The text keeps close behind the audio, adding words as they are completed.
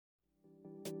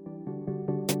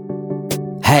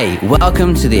Hey,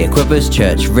 welcome to the Equippers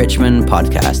Church Richmond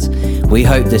podcast. We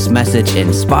hope this message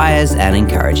inspires and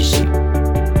encourages you.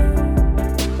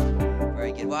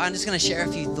 Very good. Well, I'm just going to share a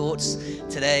few thoughts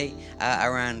today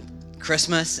around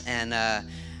Christmas and,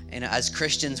 as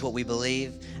Christians, what we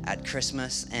believe at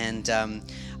Christmas. And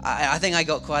I think I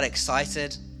got quite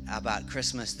excited about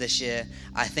Christmas this year.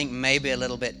 I think maybe a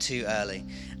little bit too early.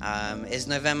 Is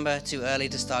November too early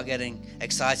to start getting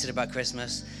excited about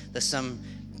Christmas? There's some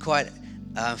quite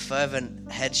fervent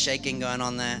head shaking going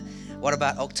on there. What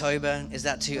about October? Is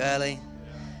that too early?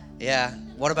 Yeah.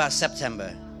 What about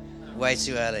September? Way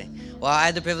too early. Well, I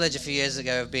had the privilege a few years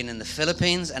ago of being in the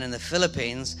Philippines, and in the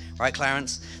Philippines, right,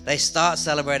 Clarence, they start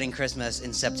celebrating Christmas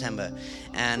in September,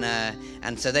 and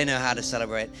so they know how to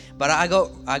celebrate. But I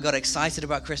got excited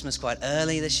about Christmas quite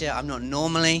early this year. I'm not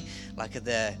normally like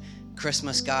the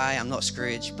Christmas guy. I'm not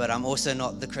Scrooge, but I'm also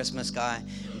not the Christmas guy.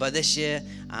 But this year,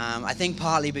 I think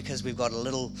partly because we've got a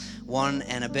little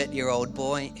 1-and-a-bit-year-old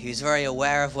boy who's very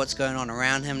aware of what's going on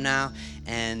around him now,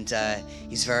 and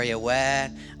he's very aware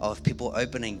of people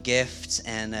opening gifts,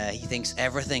 and he thinks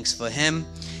everything's for him.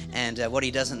 And what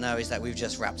he doesn't know is that we've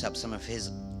just wrapped up some of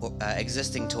his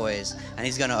existing toys, and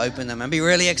he's going to open them and be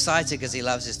really excited because he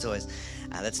loves his toys.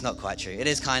 That's not quite true. It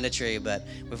is kind of true, but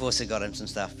we've also got him some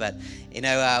stuff. But,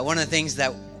 one of the things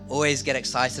that always get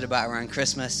excited about around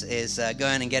Christmas is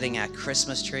going and getting our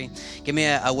Christmas tree. Give me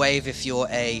a wave if you're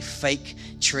a fake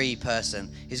tree person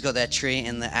who's got their tree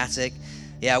in the attic.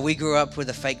 Yeah, we grew up with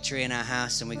a fake tree in our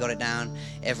house, and we got it down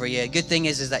every year. Good thing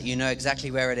is that you know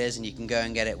exactly where it is, and you can go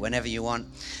and get it whenever you want.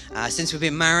 Since we've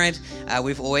been married,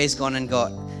 we've always gone and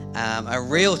got a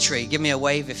real tree. Give me a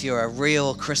wave if you're a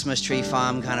real Christmas tree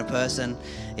farm kind of person.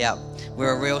 Yeah,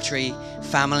 we're a real tree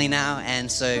family now,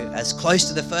 and so as close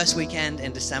to the first weekend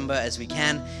in December as we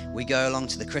can, we go along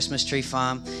to the Christmas tree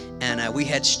farm, and we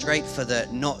head straight for the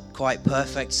not quite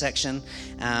perfect section.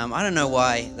 I don't know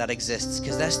why that exists,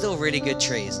 because they're still really good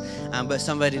trees, but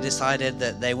somebody decided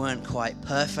that they weren't quite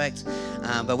perfect.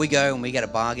 But we go and we get a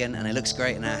bargain, and it looks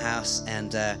great in our house,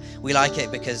 and we like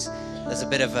it because there's a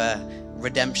bit of a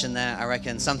redemption there, I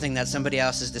reckon. Something that somebody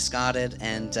else has discarded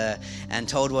and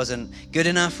told wasn't good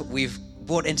enough, we've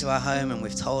brought into our home, and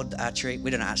we've told our tree. We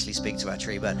don't actually speak to our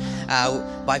tree, but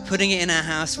by putting it in our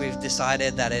house, we've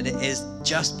decided that it is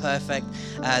just perfect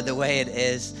the way it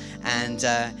is. And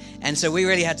so we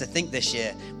really had to think this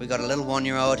year. We got a little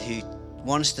 1-year-old who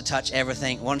wants to touch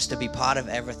everything, wants to be part of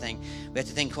everything. We had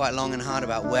to think quite long and hard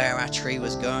about where our tree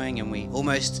was going, and we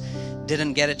almost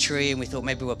didn't get a tree, and we thought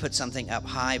maybe we'll put something up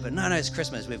high, but no, it's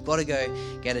Christmas. We've got to go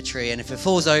get a tree, and if it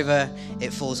falls over,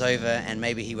 it falls over, and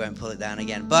maybe he won't pull it down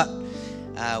again. But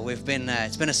it's been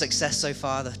a success so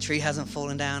far. The tree hasn't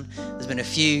fallen down. There's been a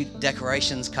few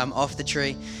decorations come off the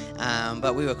tree,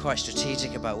 but we were quite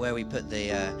strategic about where we put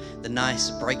the nice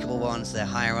breakable ones. They're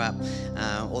higher up.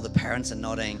 All the parents are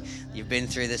nodding. You've been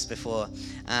through this before.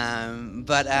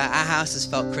 But our house has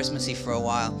felt Christmassy for a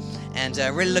while, and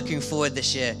really looking forward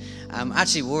this year.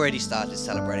 Actually, we already started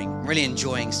celebrating, really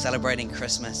enjoying celebrating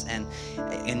Christmas, and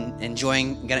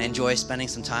going to enjoy spending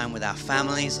some time with our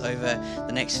families over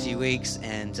the next few weeks,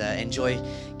 and enjoy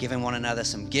giving one another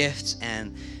some gifts,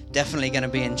 and definitely going to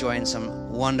be enjoying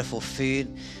some wonderful food.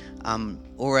 I'm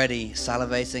already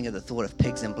salivating at the thought of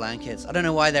pigs in blankets. I don't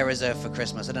know why they're reserved for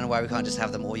Christmas. I don't know why we can't just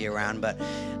have them all year round,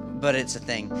 but it's a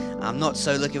thing. I'm not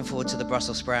so looking forward to the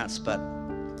Brussels sprouts, but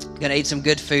I'm going to eat some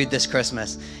good food this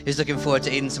Christmas. Who's looking forward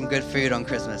to eating some good food on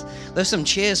Christmas? There's some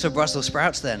cheers for Brussels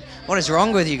sprouts then. What is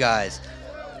wrong with you guys?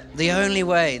 The only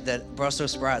way that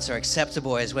Brussels sprouts are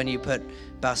acceptable is when you put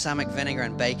balsamic vinegar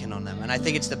and bacon on them, and I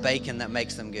think it's the bacon that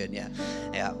makes them good. Yeah.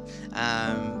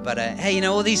 But hey,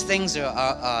 all these things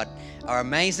are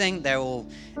amazing. They're all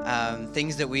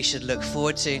things that we should look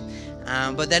forward to,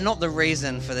 but they're not the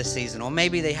reason for this season, or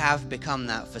maybe they have become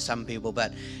that for some people.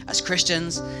 But as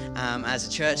Christians, as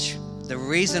a church, the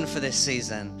reason for this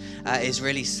season is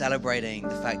really celebrating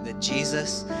the fact that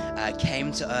Jesus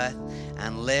came to earth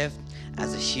and lived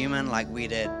as a human like we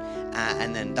did,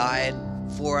 and then died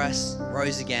for us,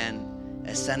 rose again,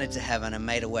 ascended to heaven, and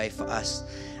made a way for us.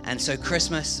 And so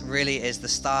Christmas really is the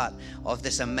start of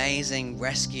this amazing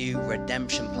rescue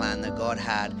redemption plan that God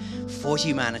had for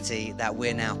humanity that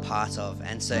we're now part of.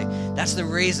 And so that's the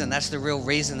real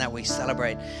reason that we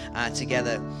celebrate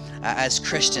together as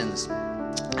Christians.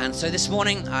 And so this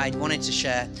morning I wanted to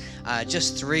share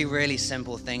just 3 really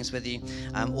simple things with you.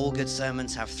 All good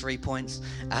sermons have 3 points,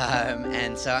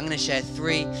 and so I'm going to share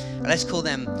 3, let's call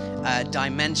them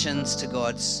dimensions to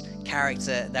God's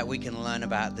character that we can learn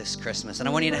about this Christmas. And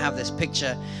I want you to have this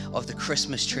picture of the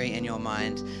Christmas tree in your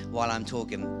mind while I'm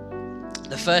talking.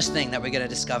 The first thing that we're going to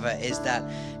discover is that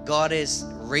God is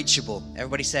reachable.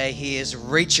 Everybody say, He is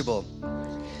reachable.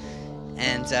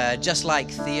 And just like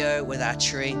Theo with our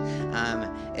tree,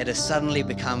 it has suddenly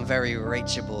become very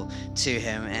reachable to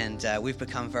Him, and we've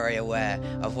become very aware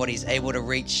of what He's able to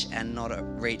reach and not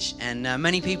reach. And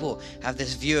many people have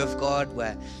this view of God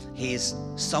where He's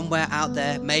somewhere out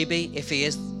there. Maybe if He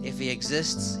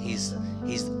exists, He's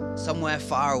somewhere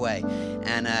far away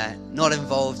and not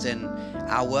involved in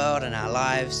our world and our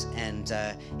lives. And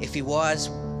if He was,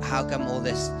 how come all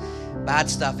this bad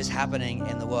stuff is happening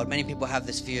in the world? Many people have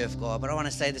this view of God, but I want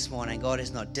to say this morning, God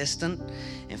is not distant.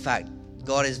 In fact,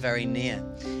 God is very near,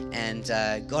 and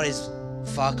God is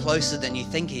far closer than you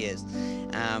think He is.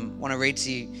 I want to read to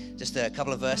you just a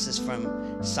couple of verses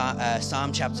from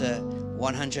Psalm chapter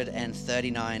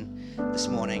 139 this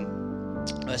morning,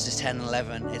 verses 10 and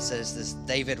 11. It says this: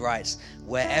 David writes,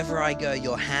 "Wherever I go,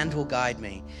 your hand will guide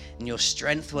me, and your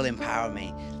strength will empower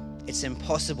me. It's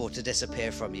impossible to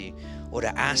disappear from you, or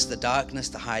to ask the darkness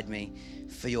to hide me,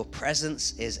 for your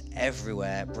presence is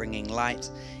everywhere, bringing light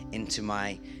into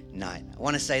my night." I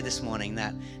want to say this morning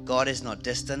that God is not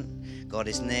distant, God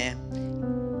is near.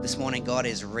 This morning, God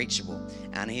is reachable,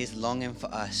 and He is longing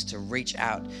for us to reach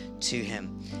out to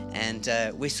Him. And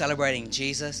we're celebrating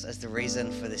Jesus as the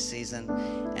reason for this season,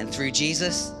 and through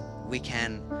Jesus, we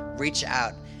can reach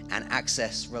out and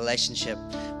access relationship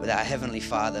with our Heavenly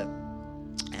Father.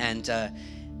 And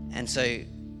so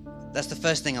that's the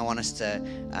first thing I want us to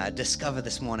discover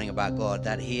this morning about God,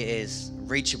 that He is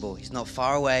reachable. He's not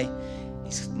far away.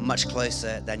 He's much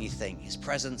closer than you think. His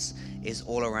presence is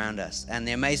all around us. And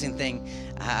the amazing thing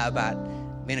about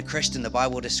being a Christian, the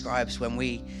Bible describes when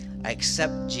we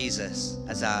accept Jesus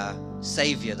as our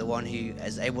Savior, the one who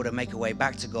is able to make a way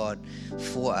back to God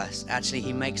for us. Actually,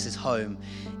 He makes His home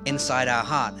inside our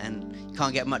heart, and you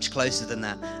can't get much closer than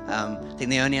that. I think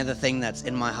the only other thing that's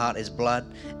in my heart is blood,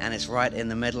 and it's right in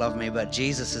the middle of me, but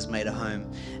Jesus has made a home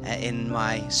in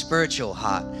my spiritual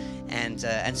heart.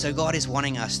 And so God is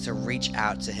wanting us to reach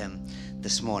out to Him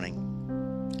this morning.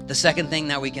 The second thing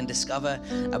that we can discover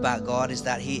about God is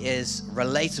that He is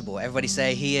relatable. Everybody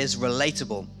say, He is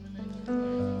relatable.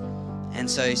 And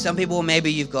so some people,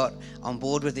 maybe you've got on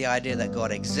board with the idea that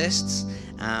God exists,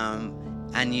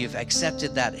 and you've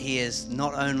accepted that He's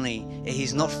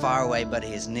not far away, but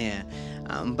He is near.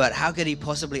 But how could He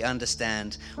possibly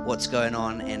understand what's going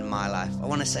on in my life? I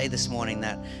want to say this morning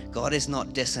that God is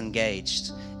not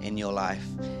disengaged in your life.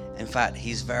 In fact,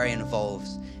 He's very involved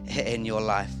in your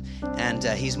life, and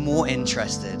He's more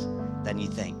interested than you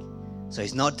think. So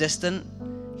He's not distant,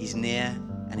 He's near,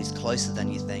 and He's closer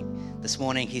than you think. This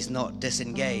morning, He's not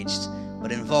disengaged,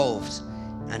 but involved,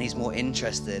 and He's more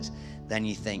interested than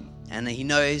you think. And He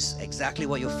knows exactly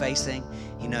what you're facing.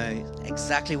 He knows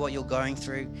exactly what you're going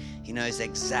through. He knows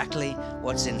exactly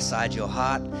what's inside your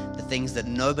heart, the things that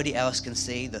nobody else can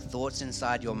see, the thoughts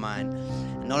inside your mind.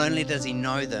 And not only does He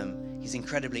know them, He's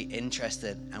incredibly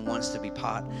interested and wants to be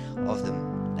part of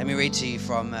them. Let me read to you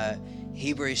from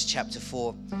Hebrews chapter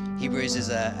 4. Hebrews is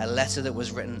a letter that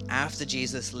was written after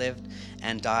Jesus lived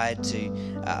and died to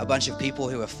a bunch of people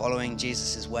who were following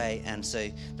Jesus' way. And so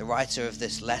the writer of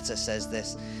this letter says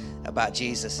this about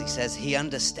Jesus. He says, He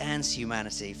understands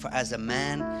humanity, for as a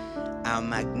man, our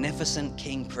magnificent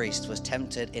king priest was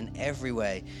tempted in every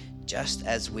way, just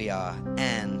as we are,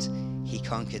 and He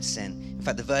conquered sin. In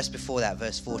fact, the verse before that,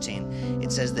 verse 14,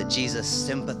 it says that Jesus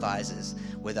sympathizes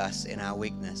with us in our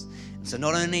weakness. And so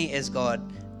not only is God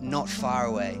not far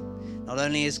away, not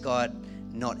only is God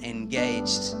not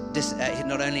engaged,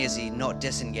 not only is He not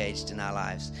disengaged in our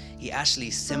lives, He actually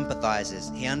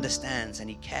sympathizes, He understands, and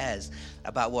He cares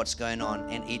about what's going on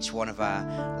in each one of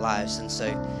our lives. And so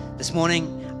this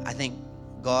morning, I think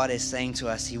God is saying to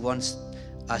us, He wants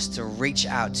us to reach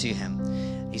out to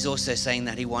Him. He's also saying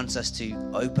that He wants us to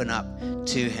open up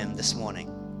to Him this morning.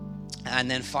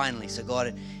 And then finally, so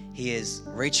God, He is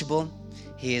reachable,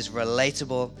 He is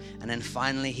relatable, and then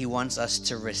finally, He wants us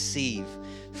to receive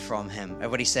from Him.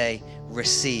 Everybody say,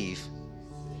 receive.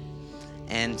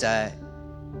 And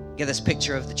get this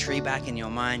picture of the tree back in your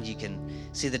mind. You can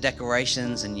see the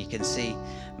decorations, and you can see,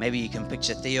 maybe you can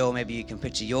picture Theo, maybe you can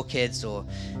picture your kids or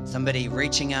somebody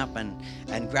reaching up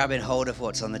and grabbing hold of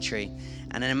what's on the tree.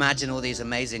 And then imagine all these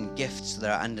amazing gifts that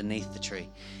are underneath the tree.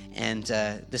 And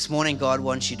this morning, God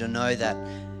wants you to know that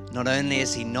not only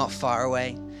is He not far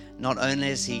away, not only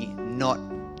is He not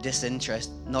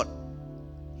disinterested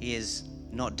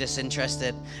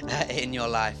in your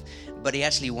life, but He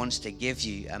actually wants to give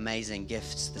you amazing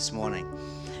gifts this morning.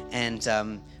 And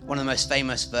one of the most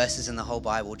famous verses in the whole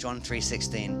Bible, John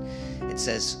 3:16, it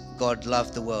says, God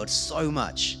loved the world so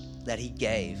much that he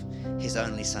gave his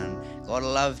only son. God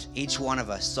loved each one of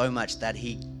us so much that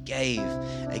he gave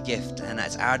a gift, and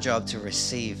it's our job to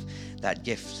receive that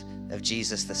gift of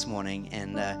Jesus this morning.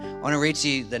 And I want to read to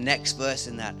you the next verse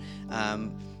in that,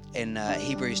 in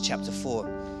Hebrews chapter 4.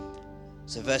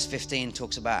 So verse 15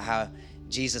 talks about how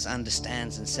Jesus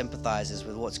understands and sympathizes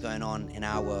with what's going on in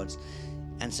our worlds.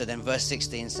 And so then verse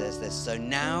 16 says this: so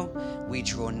now we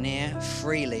draw near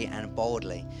freely and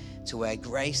boldly to where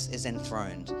grace is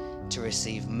enthroned, to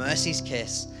receive mercy's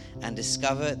kiss and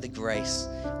discover the grace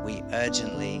we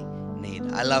urgently need.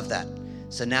 I love that.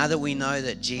 So now that we know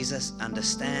that Jesus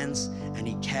understands and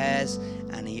he cares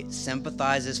and he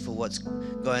sympathizes for what's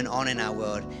going on in our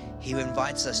world, he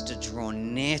invites us to draw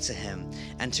near to him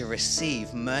and to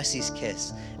receive mercy's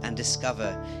kiss and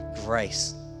discover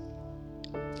grace.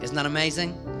 Isn't that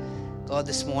amazing? God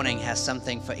this morning has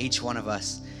something for each one of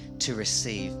us to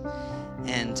receive,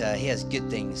 and he has good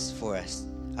things for us.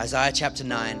 Isaiah chapter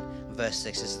 9, verse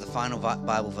 6. This is the final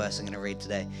Bible verse I'm going to read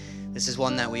today. This is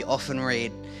one that we often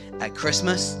read at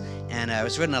Christmas, and it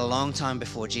was written a long time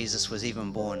before Jesus was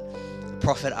even born. The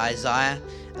prophet Isaiah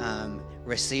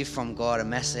received from God a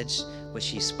message which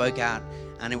he spoke out,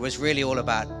 and it was really all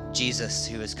about Jesus,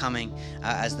 who was coming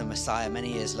as the Messiah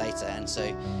many years later. And so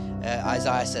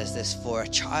Isaiah says this: for a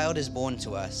child is born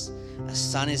to us, a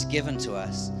son is given to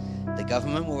us, the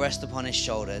government will rest upon his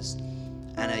shoulders.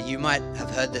 And you might have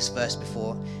heard this verse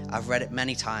before. I've read it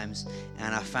many times,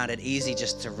 and I found it easy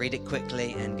just to read it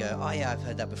quickly and go, oh yeah, I've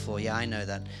heard that before. Yeah, I know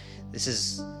that. This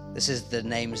is the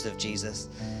names of Jesus.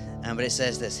 But it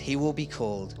says this: he will be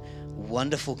called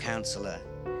Wonderful Counselor,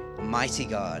 Mighty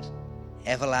God,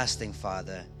 Everlasting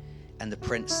Father, and the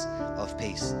Prince of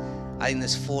Peace. I think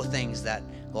there's 4 things that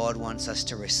God wants us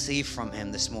to receive from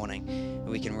him this morning,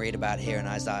 we can read about here in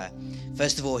Isaiah.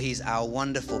 First of all, he's our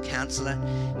wonderful counselor.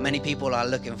 Many people are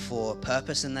looking for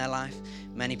purpose in their life.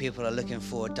 Many people are looking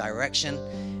for direction.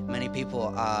 Many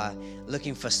people are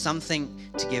looking for something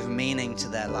to give meaning to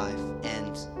their life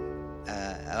and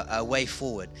a way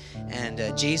forward.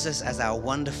 And Jesus, as our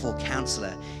wonderful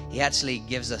counselor, he actually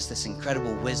gives us this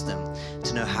incredible wisdom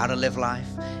to know how to live life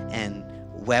and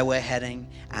where we're heading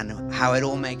and how it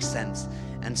all makes sense.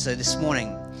 And so this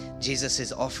morning, Jesus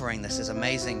is offering this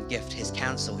amazing gift, his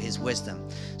counsel, his wisdom,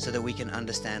 so that we can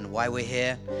understand why we're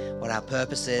here, what our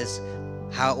purpose is,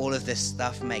 how all of this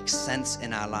stuff makes sense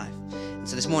in our life. And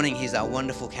so this morning, he's our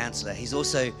wonderful counselor. He's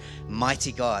also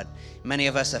mighty God. Many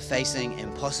of us are facing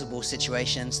impossible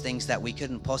situations, things that we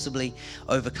couldn't possibly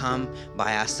overcome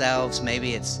by ourselves.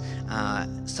 Maybe it's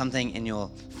something in your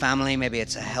family. Maybe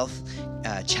it's a health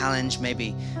challenge.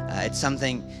 Maybe it's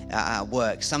something at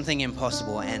work, something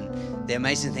impossible. And the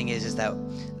amazing thing is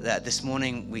that this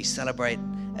morning we celebrate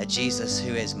a Jesus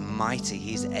who is mighty.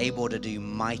 He's able to do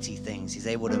mighty things. He's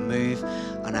able to move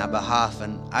on our behalf.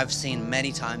 And I've seen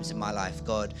many times in my life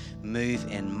God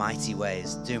move in mighty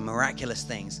ways, do miraculous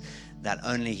things that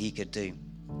only he could do.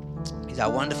 He's our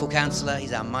wonderful counselor.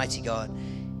 He's our mighty God.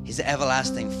 He's the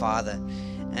everlasting Father.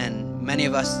 And many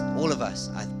of us, all of us,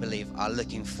 I believe, are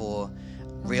looking for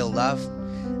real love.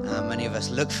 Many of us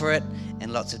look for it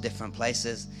in lots of different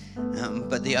places,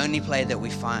 but the only place that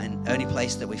we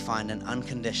find an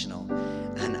unconditional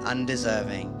and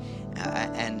undeserving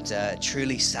and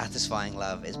truly satisfying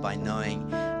love is by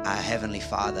knowing our Heavenly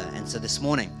Father. And so this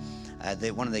morning,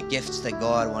 one of the gifts that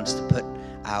God wants to put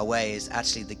our way is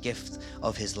actually the gift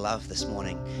of his love this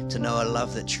morning, to know a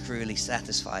love that truly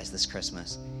satisfies this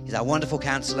Christmas. He's our wonderful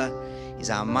counselor.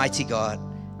 He's our mighty God,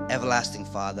 everlasting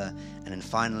Father, and then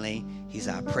finally, he's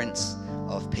our Prince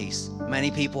of Peace.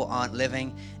 Many people aren't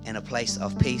living in a place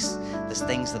of peace. There's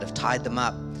things that have tied them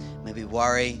up, maybe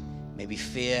worry, maybe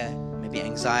fear, maybe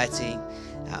anxiety,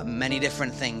 many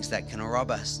different things that can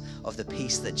rob us of the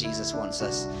peace that Jesus wants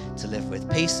us to live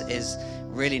with. Peace is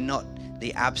really not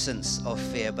the absence of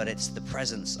fear, but it's the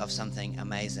presence of something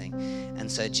amazing.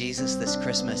 And so Jesus this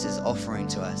Christmas is offering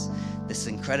to us this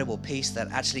incredible peace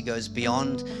that actually goes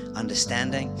beyond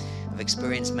understanding. I've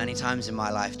experienced many times in my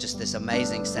life just this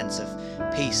amazing sense of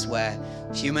peace where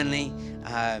humanly,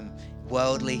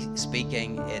 worldly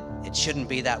speaking, it shouldn't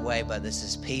be that way, but there's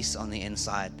this peace on the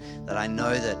inside that I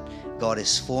know that God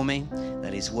is for me,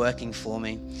 that he's working for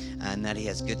me, and that he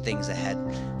has good things ahead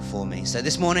for me. So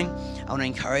this morning, I want to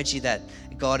encourage you that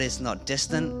God is not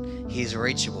distant, he's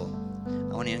reachable.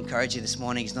 I want to encourage you this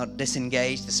morning, he's not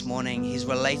disengaged this morning, he's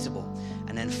relatable.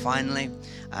 And then finally,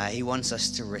 he wants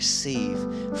us to receive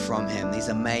from him these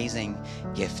amazing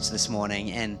gifts this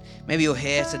morning. And maybe you're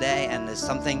here today and there's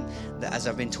something that, as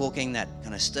I've been talking, that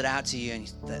kind of stood out to you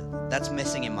and that's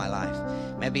missing in my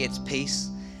life. Maybe it's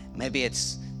peace. Maybe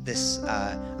it's this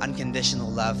unconditional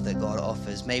love that God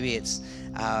offers. Maybe it's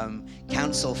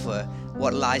counsel for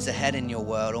what lies ahead in your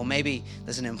world, or maybe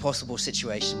there's an impossible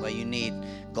situation where you need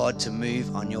God to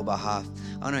move on your behalf.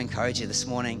 I want to encourage you this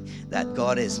morning that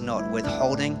God is not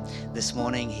withholding. This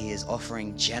morning He is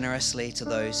offering generously to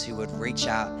those who would reach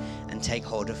out and take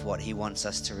hold of what He wants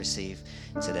us to receive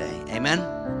today. Amen?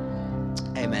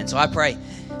 Amen. So I pray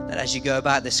that as you go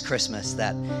about this Christmas,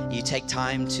 that you take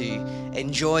time to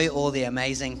enjoy all the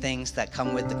amazing things that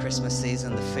come with the Christmas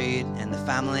season, the food and the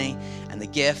family and the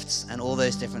gifts and all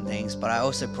those different things. But I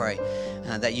also pray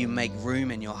that you make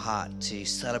room in your heart to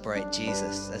celebrate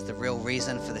Jesus as the real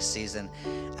reason for the season,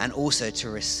 and also to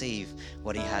receive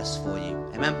what He has for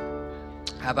you. Amen.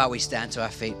 How about we stand to our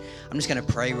feet? I'm just going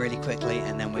to pray really quickly,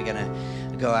 and then we're going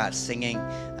to go out singing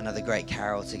another great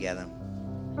carol together.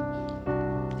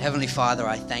 Heavenly Father,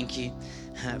 I thank you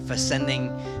for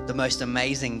sending the most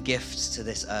amazing gifts to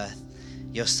this earth,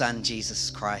 your Son,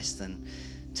 Jesus Christ. And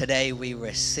today we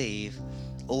receive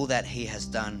all that He has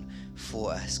done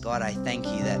for us. God, I thank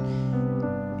you that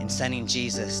in sending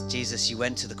Jesus, you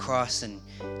went to the cross and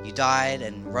you died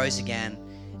and rose again,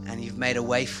 and you've made a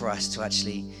way for us to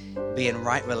actually be in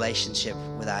right relationship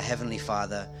with our Heavenly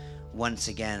Father once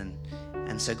again.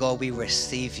 And so, God, we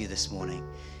receive you this morning.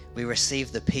 We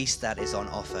receive the peace that is on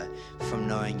offer from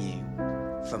knowing you,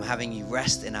 from having you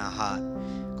rest in our heart.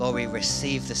 God, we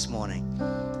receive this morning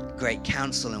great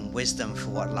counsel and wisdom for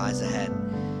what lies ahead.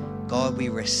 God, we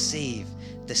receive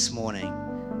this morning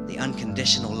the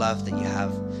unconditional love that you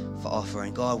have for offer.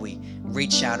 And God, we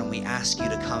reach out and we ask you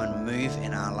to come and move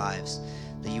in our lives,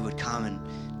 that you would come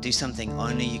and do something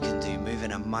only you can do, move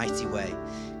in a mighty way.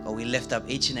 God, we lift up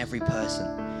each and every person,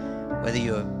 whether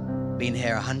you have been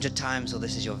here 100 times or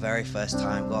this is your very first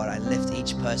time. God, I lift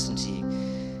each person to you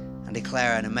and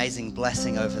declare an amazing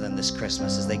blessing over them this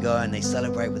Christmas as they go and they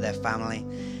celebrate with their family.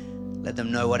 Let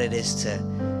them know what it is to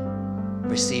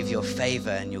receive your favor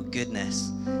and your goodness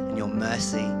and your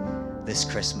mercy this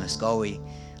Christmas. God, we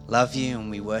love you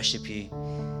and we worship you.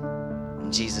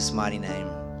 In Jesus' mighty name,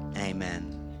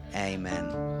 amen. Amen.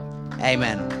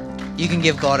 Amen. You can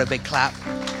give God a big clap.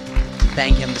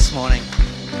 Thank Him this morning.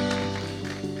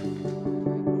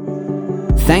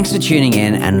 Thanks for tuning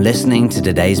in and listening to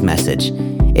today's message.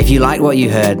 If you like what you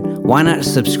heard, why not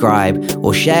subscribe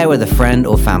or share with a friend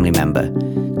or family member?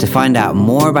 To find out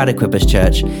more about Equippers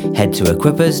Church, head to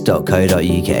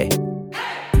equippers.co.uk.